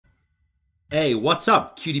Hey, what's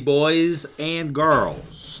up, cutie boys and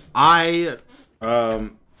girls? I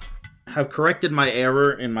have corrected my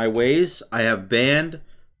error in my ways. I have banned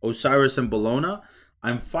Osiris and Bologna.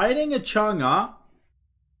 I'm fighting a Chang'e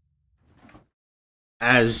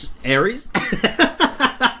as Ares,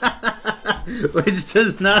 which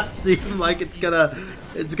does not seem like it's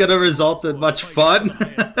gonna result in much fun.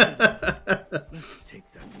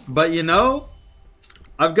 But you know,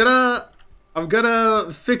 I'm gonna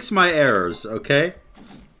fix my errors, okay?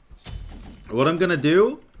 What I'm gonna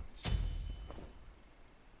do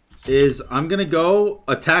is I'm gonna go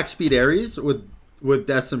attack speed Ares with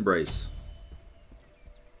Death's Embrace.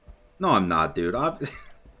 No, I'm not, dude. I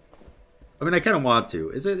mean, I kind of want to.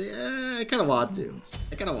 Is it? I kind of want to.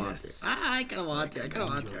 I kind of want to. I kind of want to. I kind of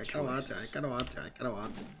want to. I kind of want to. I kind of want to. I kind of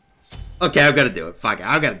want to. Okay, I'm gonna do it. Fuck it.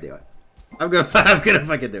 I'm gonna do it. I'm gonna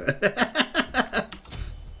fucking do it.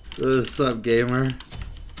 What's up, gamer?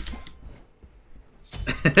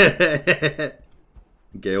 Okay,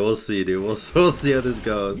 we'll see, dude. We'll see how this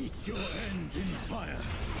goes.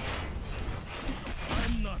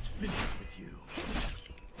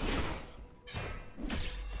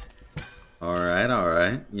 Alright,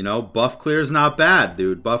 alright. You know, buff clear's not bad,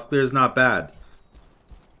 dude. Buff clear's not bad.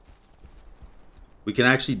 We can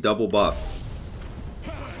actually double buff.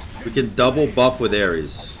 We can double buff with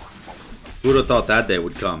Ares. Who would have thought that day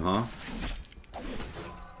would come, huh?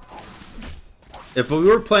 If we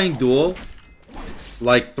were playing Duel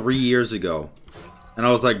like 3 years ago, and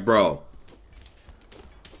I was like, bro,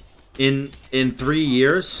 in 3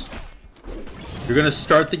 years, you're gonna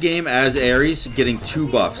start the game as Ares, getting 2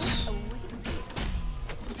 buffs.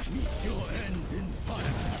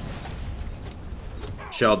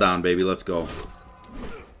 Shell down, baby, let's go.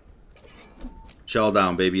 Shell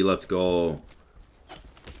down, baby, let's go.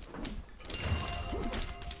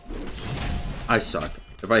 I suck.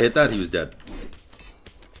 If I hit that, he was dead.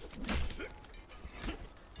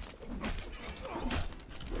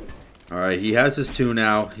 Alright, he has his 2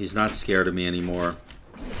 now. He's not scared of me anymore.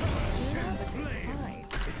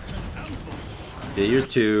 Get your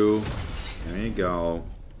 2. There you go.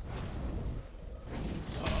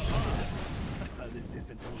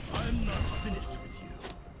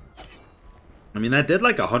 I mean, that did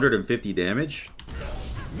like 150 damage.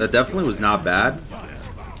 That definitely was not bad.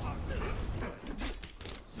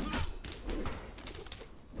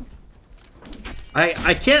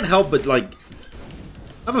 I can't help but, like,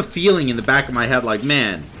 I have a feeling in the back of my head, like,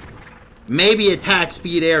 man, maybe attack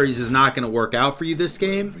speed Ares is not going to work out for you this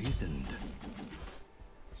game.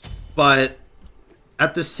 But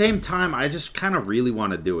at the same time, I just kind of really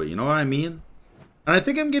want to do it. You know what I mean? And I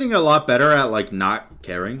think I'm getting a lot better at, like, not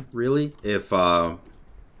caring, really, if I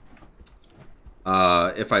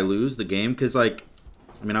lose the game. Because, like,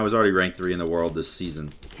 I mean, I was already ranked 3 in the world this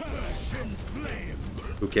season.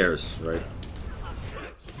 Who cares, right?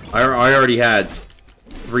 I already had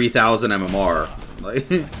 3,000 MMR. Like,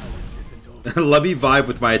 let me vibe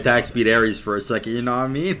with my attack speed Ares for a second, you know what I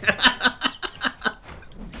mean?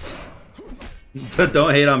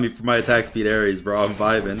 Don't hate on me for my attack speed Ares, bro. I'm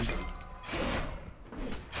vibing.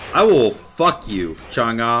 I will fuck you,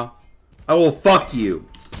 Chang'e. I will fuck you.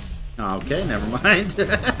 Okay, never mind.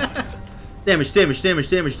 Damage, damage, damage,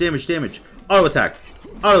 damage, damage, damage. Auto attack.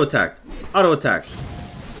 Auto attack. Auto attack.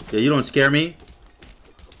 Yeah, you don't scare me.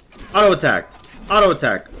 Auto attack. Auto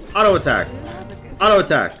attack. Auto attack. Auto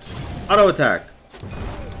attack. Auto attack.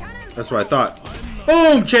 That's what I thought.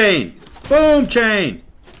 Boom chain. Boom chain.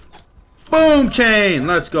 Boom chain.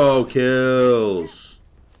 Let's go. Kills.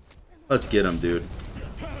 Let's get him, dude.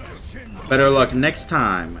 Better luck next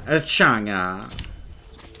time. Chang'e.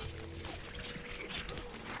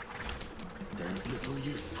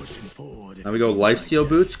 Now we go lifesteal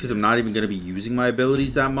boots because I'm not even going to be using my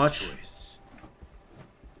abilities that much.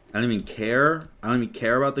 I don't even care. I don't even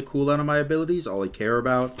care about the cooldown of my abilities. All I care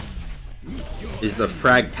about is the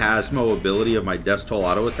Fragtasmo ability of my Death Toll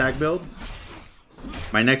auto attack build.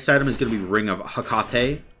 My next item is going to be Ring of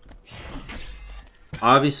Hecate.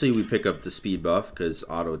 Obviously, we pick up the speed buff because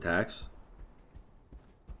auto attacks.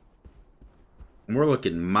 And we're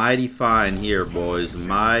looking mighty fine here, boys.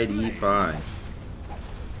 Mighty fine.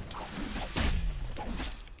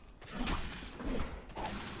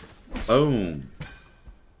 Boom.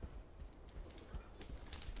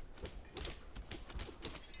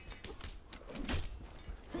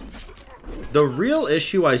 The real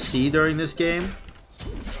issue I see during this game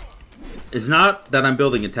is not that I'm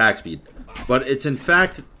building attack speed, but it's in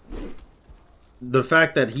fact the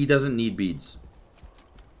fact that he doesn't need beads.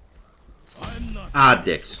 Ah,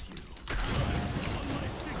 dicks.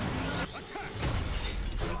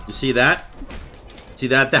 You see that? See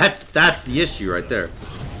that's the issue right there.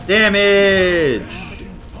 Damage!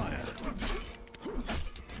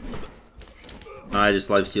 I just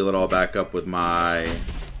lifesteal it all back up with my...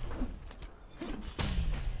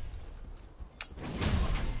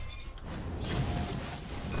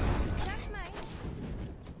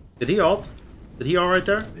 Did he ult? Did he ult right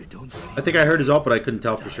there? I think I heard his ult, but I couldn't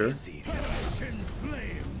tell for sure.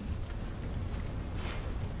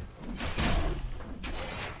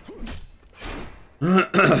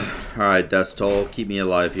 Alright, Death's Toll. Keep me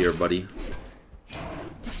alive here, buddy.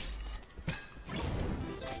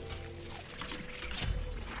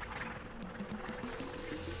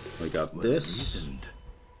 We got this.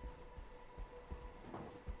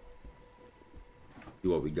 See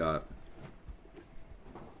what we got.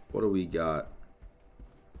 What do we got?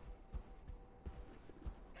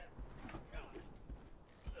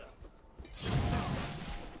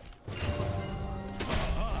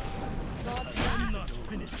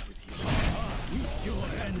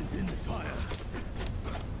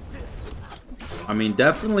 I mean,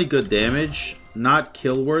 definitely good damage. Not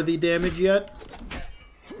kill-worthy damage yet.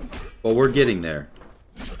 But we're getting there.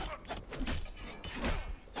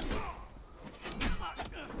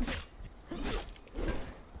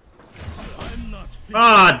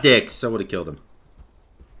 Ah, dicks! I would have killed him.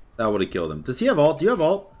 That would have killed him. Does he have ult? Do you have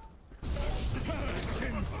ult?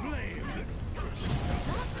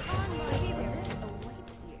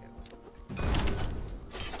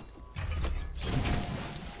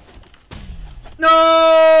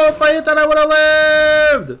 No! If I hit that, I would have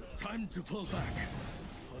lived! Time to pull back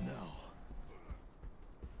for now.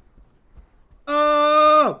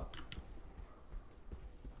 Oh!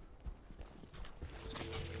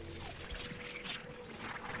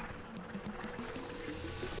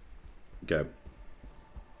 Okay.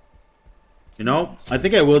 You know, I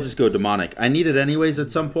think I will just go demonic. I need it anyways at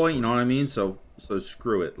some point, you know what I mean? So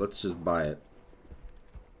screw it. Let's just buy it.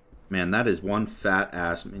 Man, that is one fat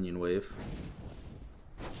ass minion wave.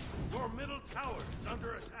 Your middle tower is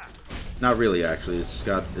under attack. Not really, actually. It's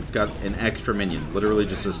got an extra minion. Literally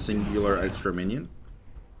just a singular extra minion.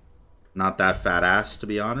 Not that fat ass, to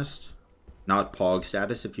be honest. Not Pog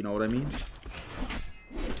status, if you know what I mean.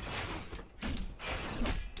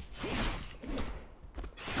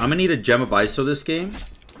 I'm gonna need a Gem of ISO this game,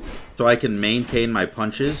 so I can maintain my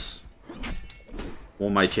punches while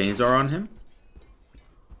my chains are on him.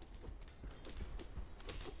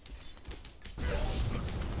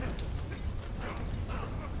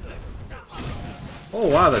 Oh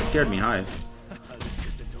wow, that scared me high.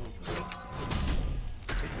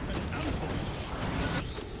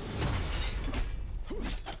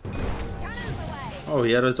 Oh,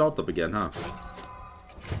 he had his ult up again, huh?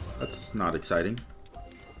 That's not exciting.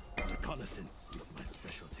 Reconnaissance is my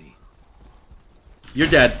specialty. You're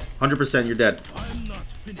dead. 100% you're dead. I'm not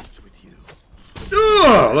finished with you.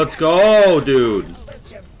 Ugh, let's go, dude.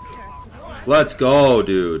 Let's go,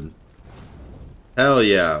 dude. Hell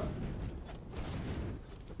yeah.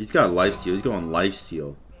 He's got lifesteal. He's going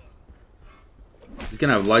lifesteal. He's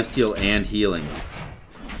gonna have lifesteal and healing.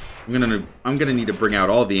 I'm gonna need to bring out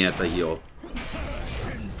all the anti-heal.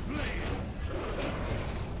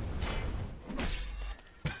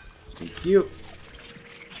 Thank you.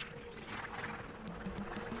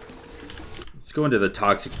 Let's go into the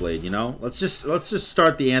Toxic Blade, you know? Let's just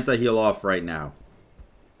start the anti-heal off right now.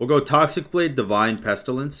 We'll go Toxic Blade, Divine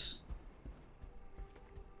Pestilence.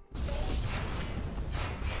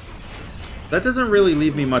 That doesn't really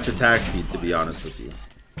leave me much attack speed, to be honest with you.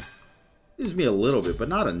 Gives me a little bit, but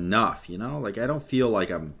not enough, you know? Like, I don't feel like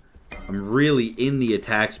I'm really in the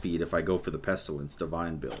attack speed if I go for the Pestilence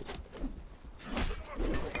Divine build.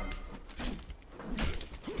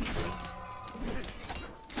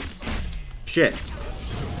 Shit.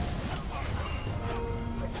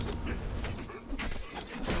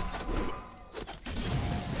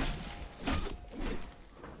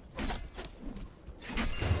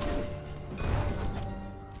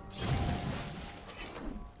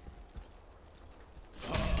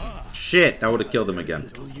 Shit, that would have killed him again.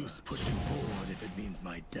 Little use pushing forward if it means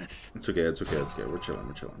my death. It's okay, it's okay, it's okay. We're chilling,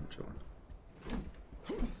 we're chilling, we're chilling.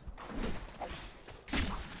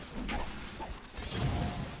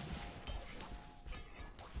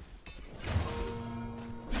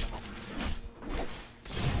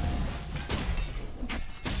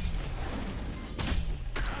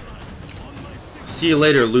 See you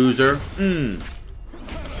later, loser.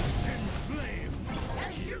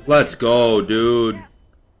 Let's go, dude.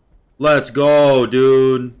 Let's go,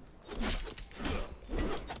 dude.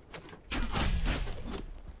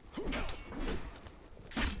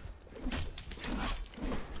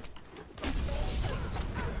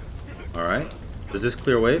 Alright. Was this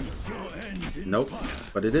clear wave? Nope.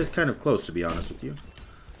 But it is kind of close, to be honest with you.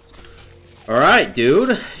 Alright,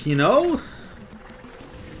 dude. You know,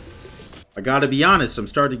 I gotta be honest. I'm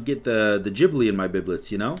starting to get the Ghibli in my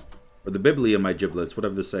biblets, you know? Or the Bibli in my giblets,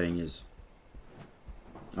 whatever the saying is.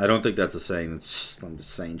 I don't think that's a saying. It's just, I'm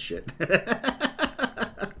just saying shit.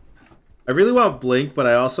 I really want Blink, but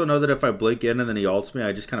I also know that if I blink in and then he ults me,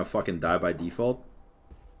 I just kind of fucking die by default.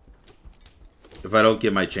 If I don't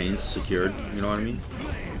get my chains secured, you know what I mean?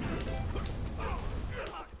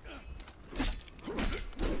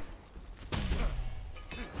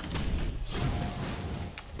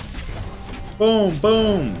 Boom,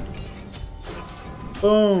 boom.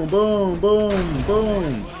 Boom, boom, boom,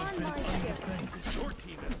 boom. Your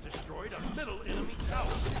team has destroyed a middle enemy tower.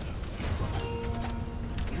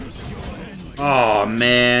 Oh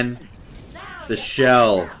man, the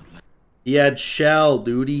shell. He had shell,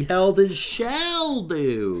 dude. He held his shell,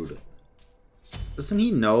 dude. Doesn't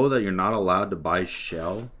he know that you're not allowed to buy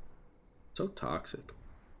shell? So toxic.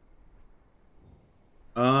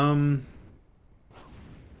 Your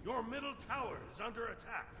middle tower is under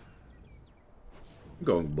attack. I'm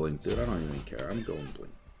going blink, dude. I don't even care. I'm going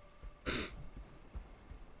blink.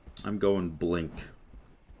 I'm going blink.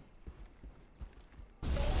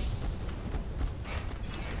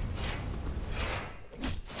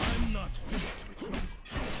 I'm not finished with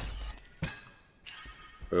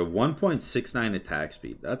you. 1.69 attack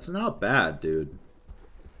speed. That's not bad, dude.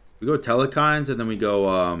 We go Telekines and then we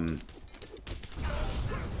go,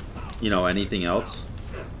 you know, anything else.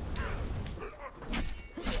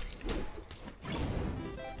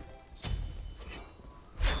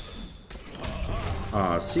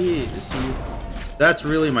 See, that's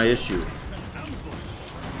really my issue.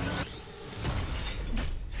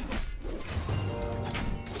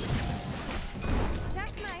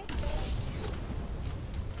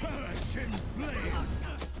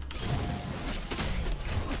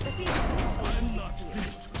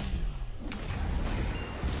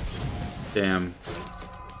 Damn.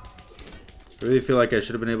 I really feel like I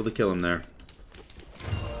should have been able to kill him there.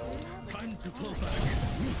 Time to pull back.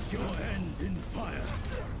 Meet your end in fire.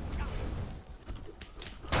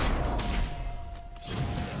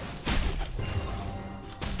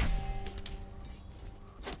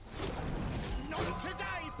 Not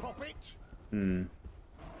today, puppet.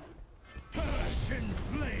 Passion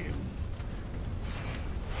flame.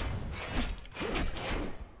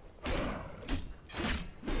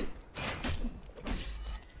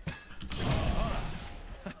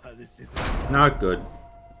 This is Not good.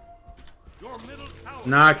 your middle tower.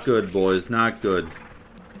 Not good, boys. Not good.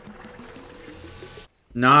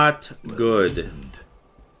 Not good.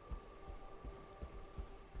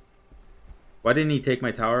 Why didn't he take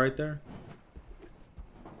my tower right there?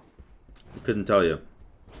 I couldn't tell you.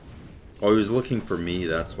 Oh, he was looking for me,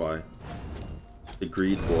 that's why. The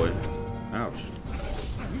greed boy. Ouch.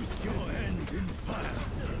 Meet your end in fire.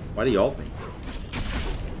 Why'd he ult me?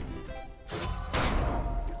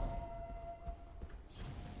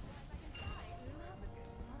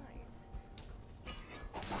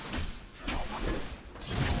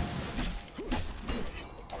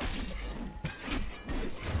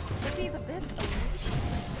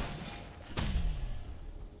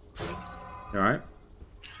 Alright.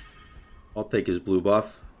 I'll take his blue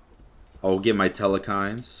buff. I'll get my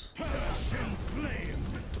Telekines.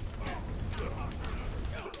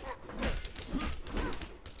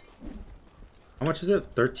 How much is it?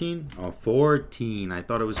 13? Oh, 14. I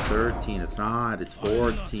thought it was 13. It's not. It's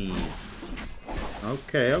 14.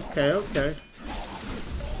 Okay, okay, okay.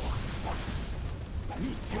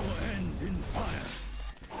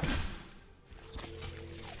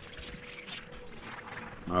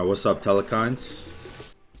 Alright, what's up, Telekines?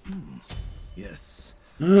 Yes.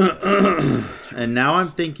 And now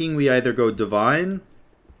I'm thinking we either go Divine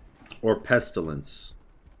or Pestilence.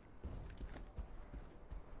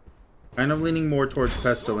 Kind of leaning more towards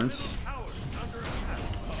Pestilence.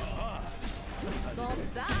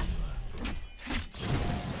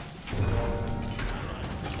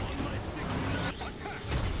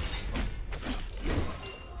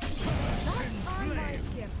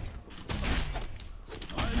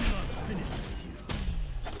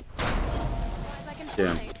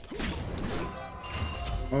 Damn.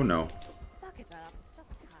 Oh no. Suck it up. It's just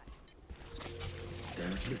a cut.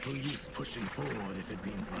 There's little use pushing forward if it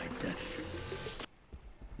means my death.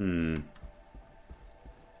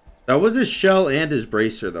 That was his shell and his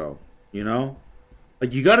bracer though, you know?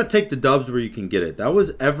 Like, you gotta take the dubs where you can get it. That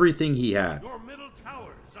was everything he had. Your middle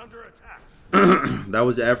tower is under attack. That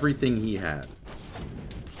was everything he had.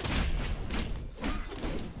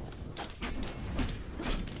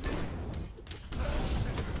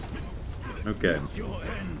 Okay. Your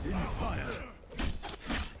end in fire.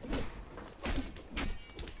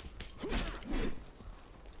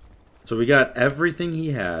 So we got everything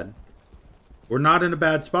he had. We're not in a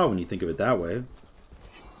bad spot when you think of it that way.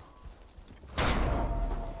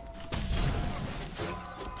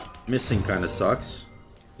 Missing kind of sucks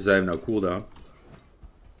because I have no cooldown.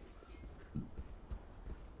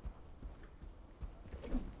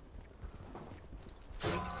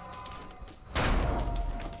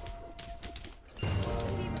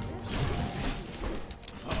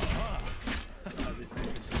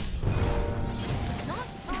 Not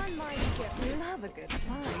on my ship. We love a good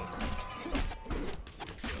fight.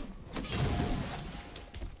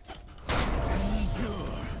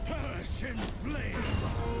 Passion flame.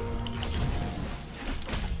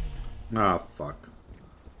 Ah, fuck.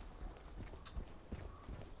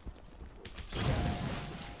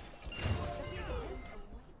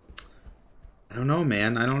 I don't know,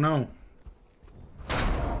 man. I don't know.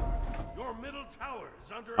 Your middle tower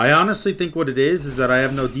is under I honestly think what it is that I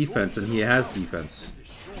have no defense and he has defense.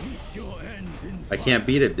 your end in I can't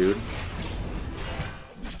beat it, dude.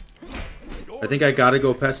 I think I gotta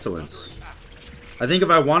go Pestilence. I think if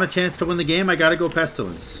I want a chance to win the game, I gotta go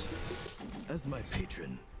Pestilence. As my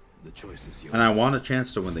patron, the choice is yours. And I want a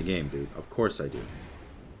chance to win the game, dude. Of course I do.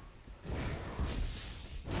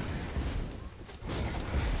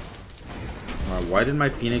 Why did my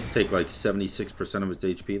Phoenix take like 76% of its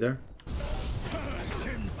HP there?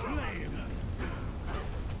 Passion flame.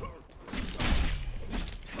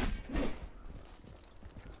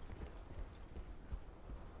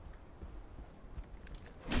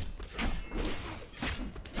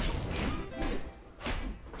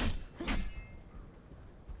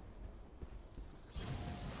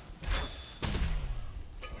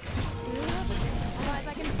 Otherwise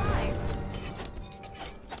I can fight.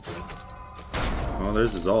 Oh,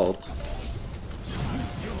 there's his ult.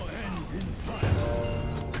 Your end in fire.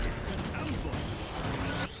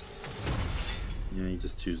 Yeah, he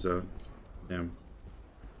just chooses out. Damn.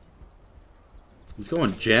 He's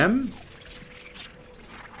going gem?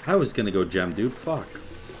 I was gonna go gem, dude. Fuck.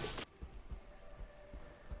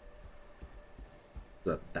 It's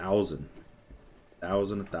 1,000.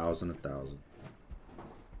 1,000, 1,000, 1,000.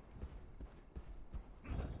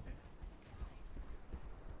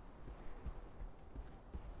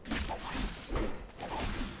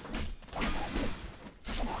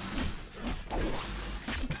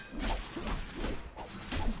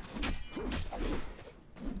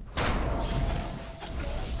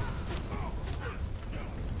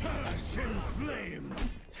 Passion flame.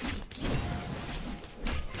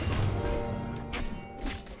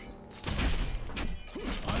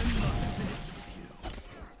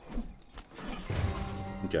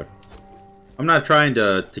 Okay. I'm not trying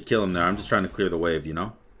to kill him there. I'm just trying to clear the wave, you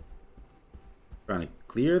know? Trying to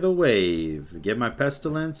clear the wave. Get my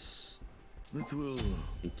Pestilence. It will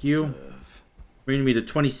Thank you. serve. Bringing me to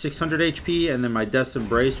 2,600 HP, and then my Death's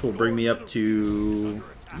Embrace will bring me up to...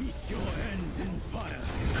 Meet your end in fire.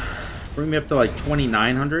 Bring me up to like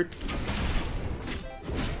 2,900.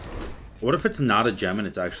 What if it's not a gem and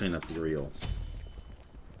it's actually an ethereal?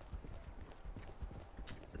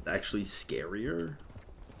 It's actually scarier.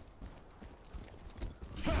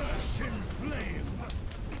 Passion flame.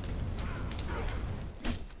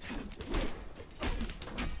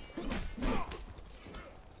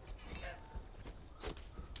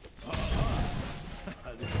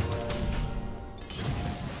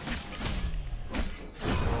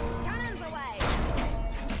 Cannons away.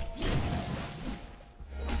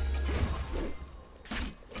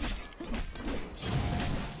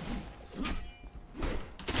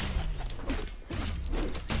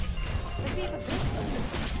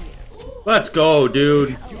 Let's go,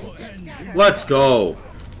 dude. Let's go.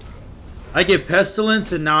 I get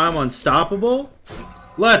Pestilence and now I'm unstoppable?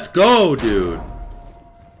 Let's go, dude.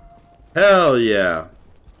 Hell yeah.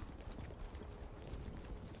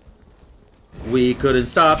 We couldn't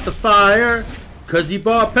stop the fire, 'cause he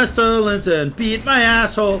bought Pestilence and beat my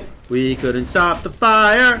asshole. We couldn't stop the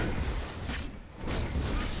fire.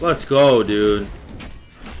 Let's go, dude.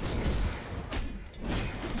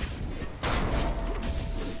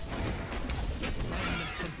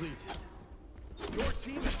 Completed. Your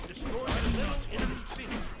team has destroyed the little enemy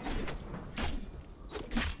Phoenix.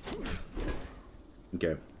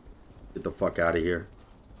 Okay. Get the fuck out of here.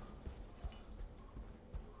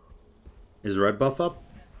 Is red buff up?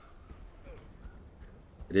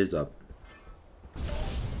 It is up.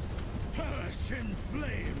 Passion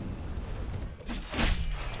flame.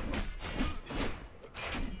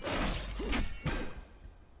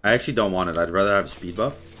 I actually don't want it. I'd rather have speed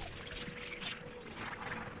buff.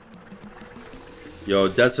 Yo,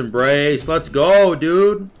 Death Embrace. Let's go,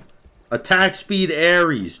 dude. Attack speed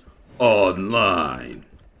ARES. Online.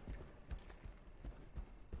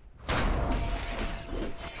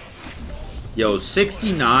 Yo,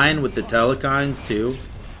 69 with the Telekines, too.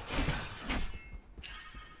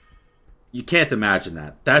 You can't imagine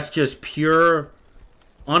that. That's just pure,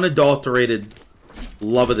 unadulterated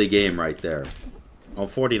love of the game right there. Oh,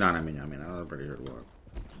 49, I mean, that was a pretty good look.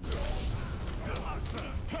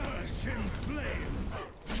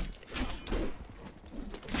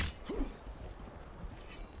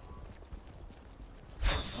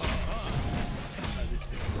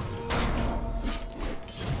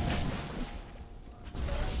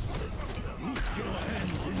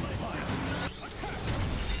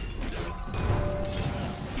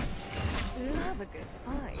 Love a good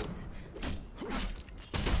fight.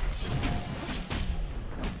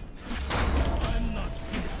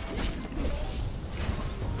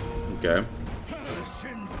 Okay.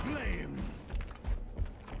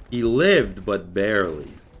 He lived, but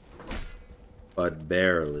barely. But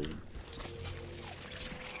barely.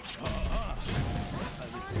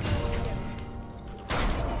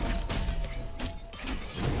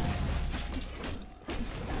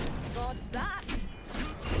 Dodge that.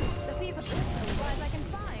 The seas of this as far as I can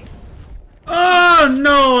find. Oh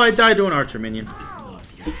no! I died to an archer minion. Oh,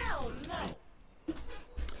 hell no.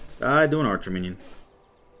 Died to an archer minion.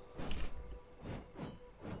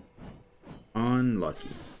 Unlucky.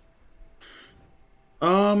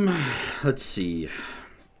 Let's see.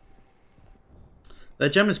 That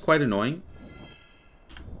gem is quite annoying.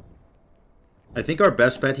 I think our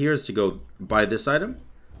best bet here is to go buy this item,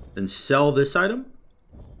 then sell this item,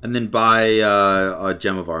 and then buy a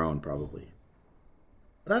gem of our own, probably.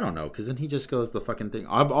 But I don't know, because then he just goes the fucking thing.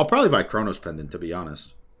 I'll probably buy Chronos Pendant, to be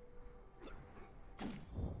honest.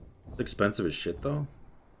 It's expensive as shit, though.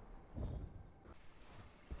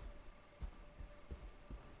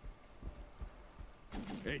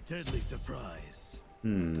 A deadly surprise. At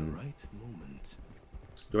the right moment.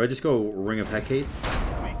 Do I just go Ring of Hecate?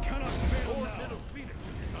 We cannot fail now. Middle Phoenix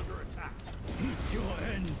is under attack. Meet your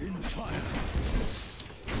end in fire.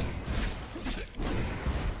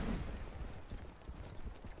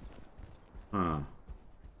 Huh.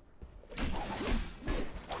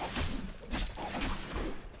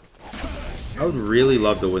 I would really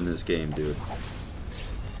love to win this game, dude.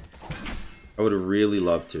 I would really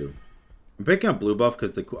love to. I'm picking up blue buff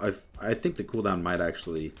because I think the cooldown might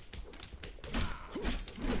actually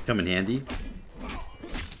come in handy.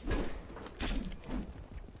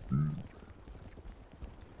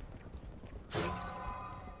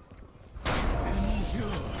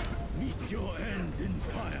 Endure. Meet your end in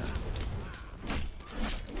fire.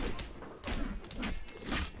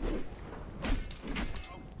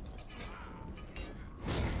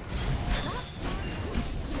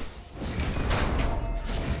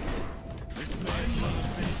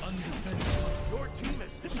 Your team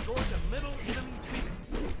has destroyed the middle enemy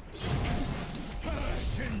Phoenix.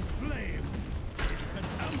 Passion flame. It's an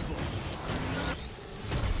ambush.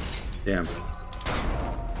 Damn.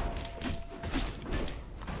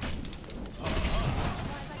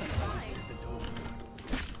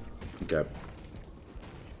 Okay.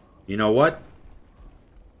 You know what?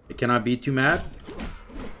 I cannot be too mad.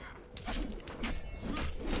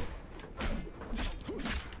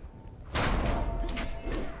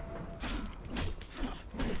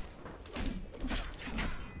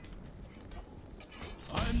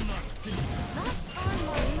 I'm not finished. Not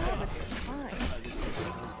on my love a good fight.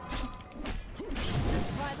 As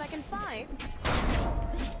far as I can fight.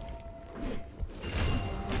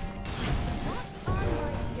 Not on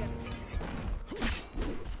my gift.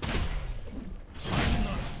 I'm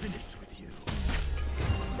not finished with you.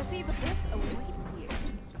 The seas of this awaits you.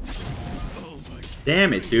 Oh my.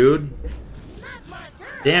 Damn it, dude.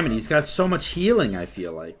 Damn it, he's got so much healing, I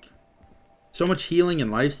feel like. So much healing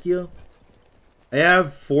and lifesteal. I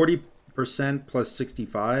have 40% plus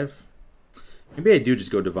 65. Maybe I do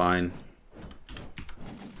just go Divine.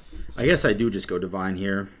 I guess I do just go Divine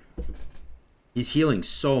here. He's healing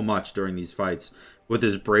so much during these fights. With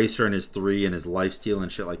his Bracer and his 3 and his lifesteal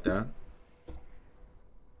and shit like that.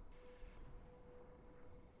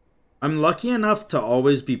 I'm lucky enough to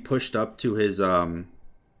always be pushed up to his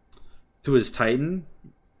Titan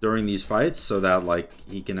during these fights so that like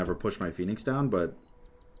he can never push my Phoenix down, but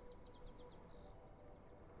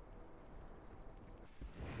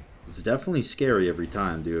it's definitely scary every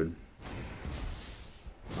time, dude.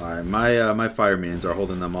 Alright, my fire minions are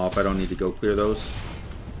holding them off. I don't need to go clear those.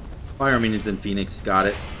 Fire minions and Phoenix, got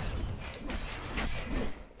it.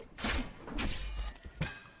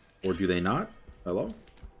 Or do they not? Hello?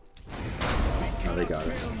 Oh, they got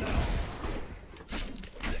it.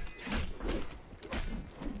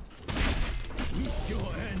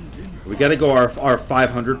 We gotta go our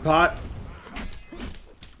 500 pot.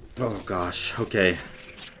 Oh gosh, okay.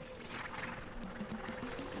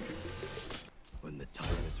 When the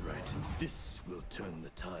time is right, this will turn the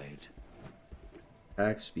tide.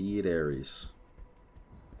 Attack speed ARES.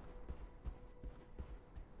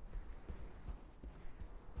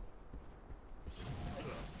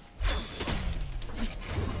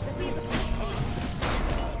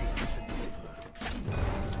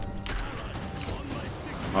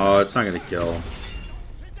 Oh, it's not gonna kill.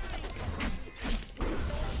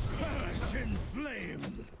 Passion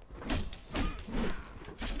flame.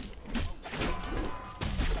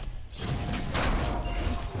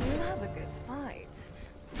 You have a good fight.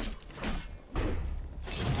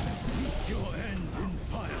 Your end in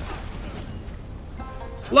fire.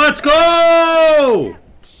 Let's go!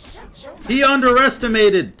 He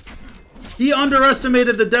underestimated. He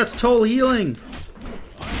underestimated the death toll healing.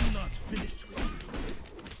 I'm not finished with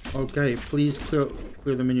you. Okay, please clear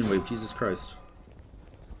the minion wave. Jesus Christ.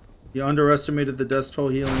 You underestimated the death toll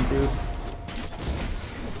healing, dude.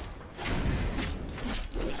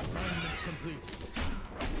 Assignment complete.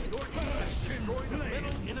 Your team has destroyed the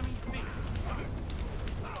middle enemy Phoenix.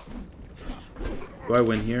 Do I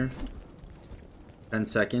win here? 10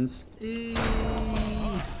 seconds. This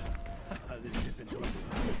isn't over.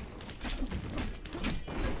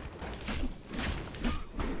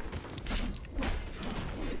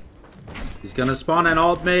 He's gonna spawn an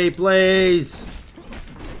alt May, Blaze.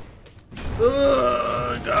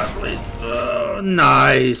 God, please.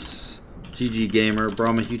 Nice. GG Gamer. Bro,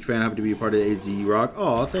 I'm a huge fan. Happy to be a part of the AZ Rock.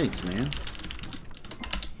 Oh, thanks, man.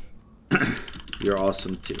 You're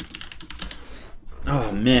awesome, too.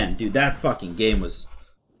 Oh, man. Dude, that fucking game was...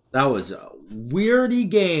 That was a weirdy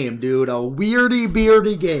game, dude. A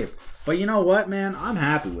beardy game. But you know what, man? I'm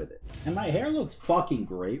happy with it. And my hair looks fucking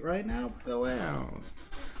great right now. Wow.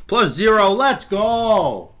 +0. Let's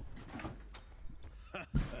go.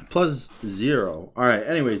 +0. Alright,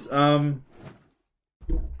 anyways.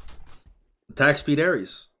 Attack speed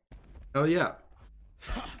ARES. Oh, yeah.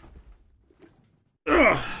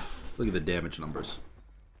 Ugh. Look at the damage numbers.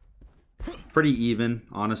 Pretty even,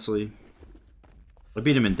 honestly. I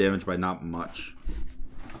beat him in damage by not much.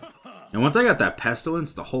 And once I got that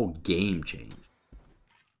pestilence, the whole game changed.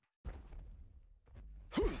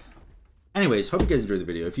 Anyways, hope you guys enjoyed the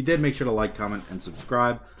video. If you did, make sure to like, comment, and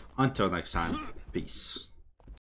subscribe. Until next time, peace.